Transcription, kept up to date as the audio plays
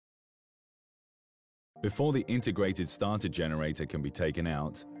Before the integrated starter generator can be taken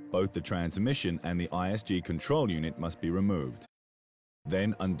out, both the transmission and the ISG control unit must be removed.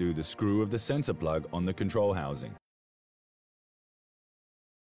 Then undo the screw of the sensor plug on the control housing.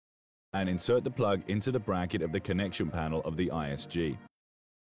 And insert the plug into the bracket of the connection panel of the ISG.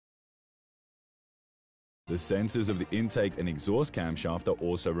 The sensors of the intake and exhaust camshaft are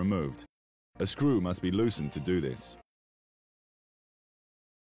also removed. A screw must be loosened to do this.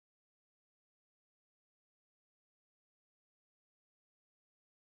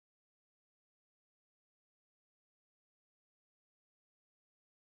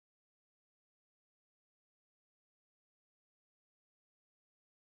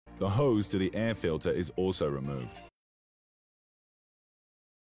 The hose to the air filter is also removed.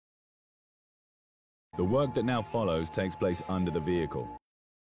 The work that now follows takes place under the vehicle.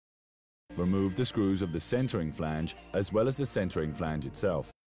 Remove the screws of the centering flange as well as the centering flange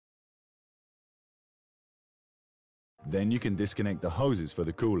itself. Then you can disconnect the hoses for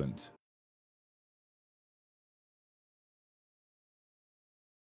the coolant.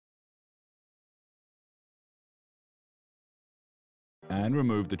 And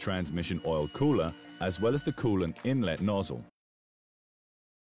remove the transmission oil cooler as well as the coolant inlet nozzle.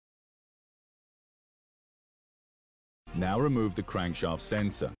 Now remove the crankshaft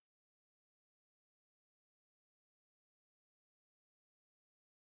sensor.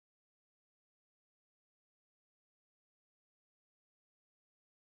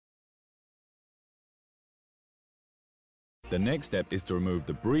 The next step is to remove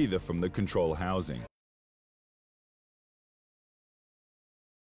the breather from the control housing.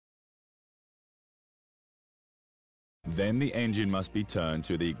 Then the engine must be turned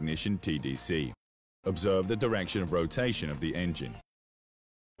to the ignition TDC. Observe the direction of rotation of the engine.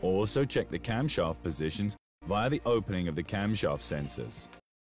 Also check the camshaft positions via the opening of the camshaft sensors.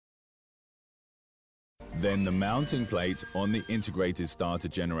 Then the mounting plate on the integrated starter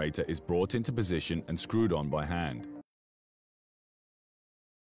generator is brought into position and screwed on by hand.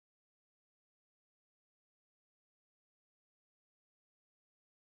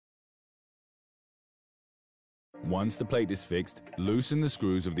 Once the plate is fixed, loosen the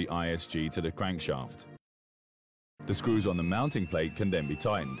screws of the ISG to the crankshaft. The screws on the mounting plate can then be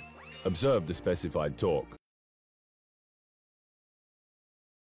tightened. Observe the specified torque.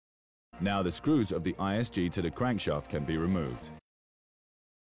 Now the screws of the ISG to the crankshaft can be removed.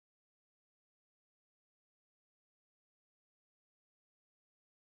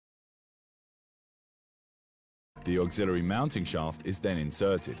 The auxiliary mounting shaft is then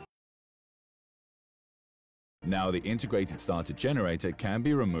inserted. Now the integrated starter generator can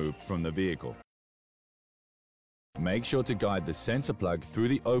be removed from the vehicle. Make sure to guide the sensor plug through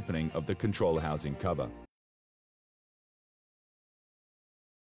the opening of the control housing cover.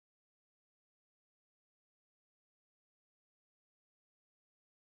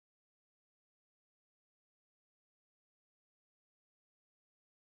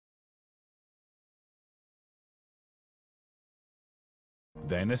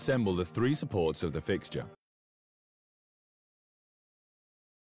 Then assemble the three supports of the fixture.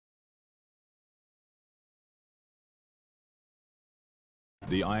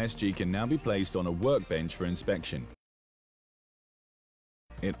 The ISG can now be placed on a workbench for inspection.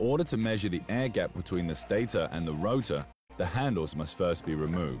 In order to measure the air gap between the stator and the rotor, the handles must first be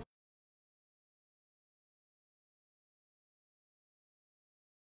removed.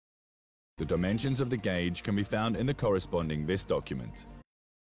 The dimensions of the gauge can be found in the corresponding VIS document.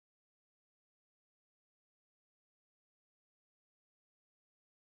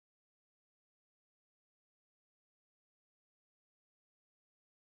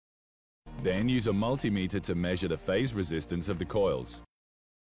 Then use a multimeter to measure the phase resistance of the coils.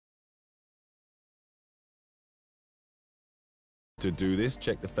 To do this,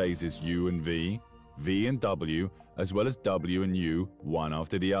 check the phases U and V, V and W, as well as W and U, one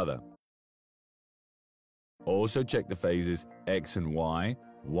after the other. Also check the phases X and Y,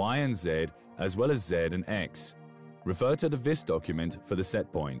 Y and Z, as well as Z and X. Refer to the VIS document for the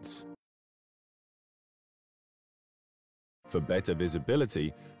set points. For better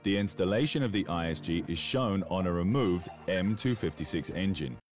visibility, the installation of the ISG is shown on a removed M256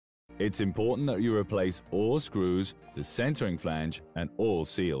 engine. It's important that you replace all screws, the centering flange, and all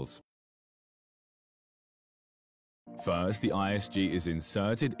seals. First, the ISG is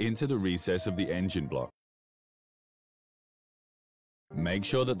inserted into the recess of the engine block. Make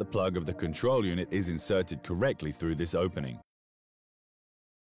sure that the plug of the control unit is inserted correctly through this opening.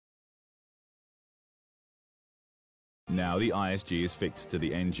 Now the ISG is fixed to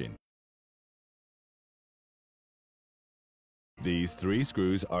the engine. These 3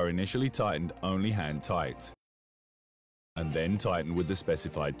 screws are initially tightened only hand tight, and then tightened with the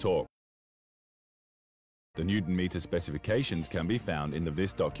specified torque. The Newton meter specifications can be found in the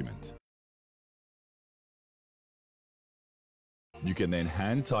VIS document. You can then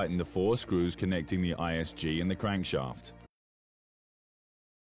hand tighten the 4 screws connecting the ISG and the crankshaft.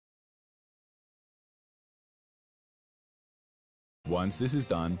 Once this is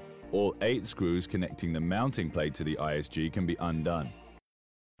done, all 8 screws connecting the mounting plate to the ISG can be undone.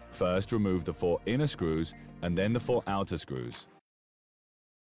 First, remove the 4 inner screws and then the 4 outer screws.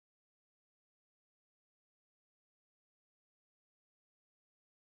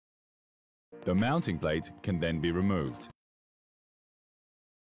 The mounting plate can then be removed.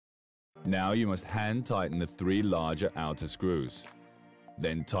 Now you must hand tighten the 3 larger outer screws.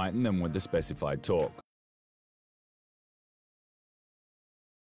 Then tighten them with the specified torque.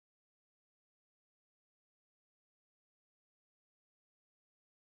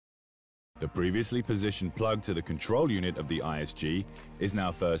 The previously positioned plug to the control unit of the ISG is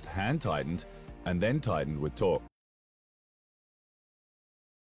now first hand tightened and then tightened with torque.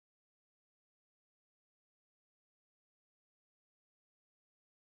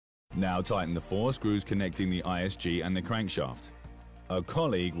 Now tighten the 4 screws connecting the ISG and the crankshaft. A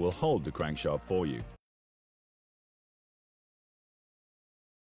colleague will hold the crankshaft for you.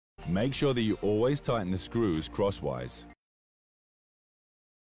 Make sure that you always tighten the screws crosswise.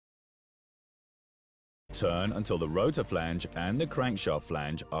 Turn until the rotor flange and the crankshaft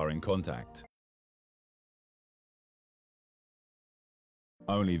flange are in contact.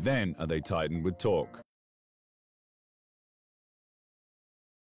 Only then are they tightened with torque.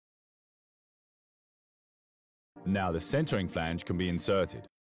 Now the centering flange can be inserted.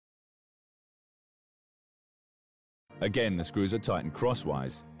 Again, the screws are tightened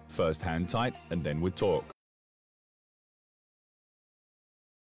crosswise, first hand tight and then with torque.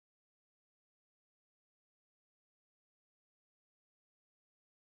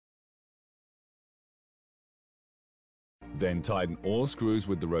 Then tighten all screws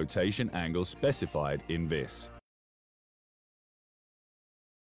with the rotation angle specified in VIS.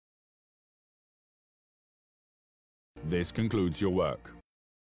 This concludes your work.